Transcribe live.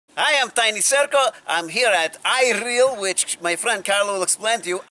Hi, I'm Tiny Circle. I'm here at iReal, which my friend Karla will explain to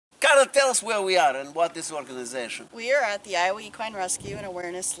you. Karla, tell us where we are and what this organization. We are at the Iowa Equine Rescue and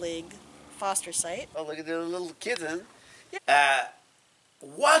Awareness League foster site. Oh, look at the little kitten. Yeah.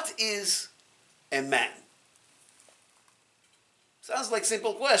 What is a man? Sounds like a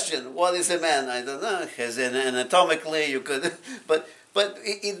simple question. What is a man? I don't know. Because anatomically you could, but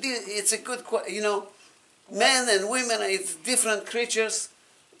it's a good question. You know, men and women, it's different creatures.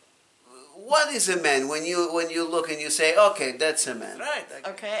 What is a man when you look and you say, okay, that's a man? Right.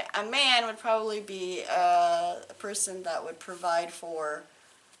 Okay, a man would probably be a person that would provide for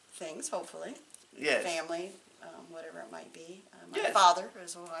things, hopefully. Yes. Family, whatever it might be. My Yes. father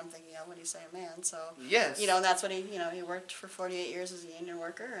is what I'm thinking of when you say a man. So, yes. You know, and that's what he worked for 48 years as a union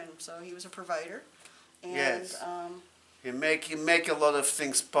worker, and so he was a provider. And, yes. He make a lot of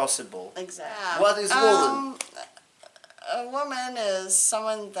things possible. Exactly. What is woman? A woman is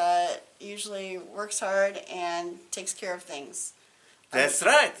someone that usually works hard and takes care of things. That's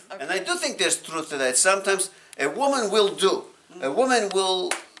right. Okay. And I do think there's truth to that. Sometimes a woman will do. A woman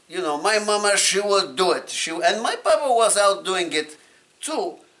will, you know, my mama, she will do it. And my papa was out doing it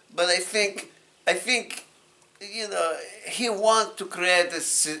too. But I think, you know, he wants to create a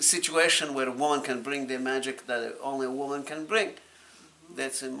situation where a woman can bring the magic that only a woman can bring.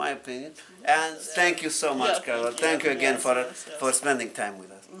 That's in my opinion. And thank you so much, Karla. Thank you again for spending time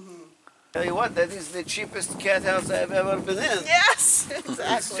with us. Tell you what, that is the cheapest cat house I've ever been in. Yes, exactly.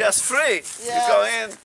 It's just free. Yeah. You go in.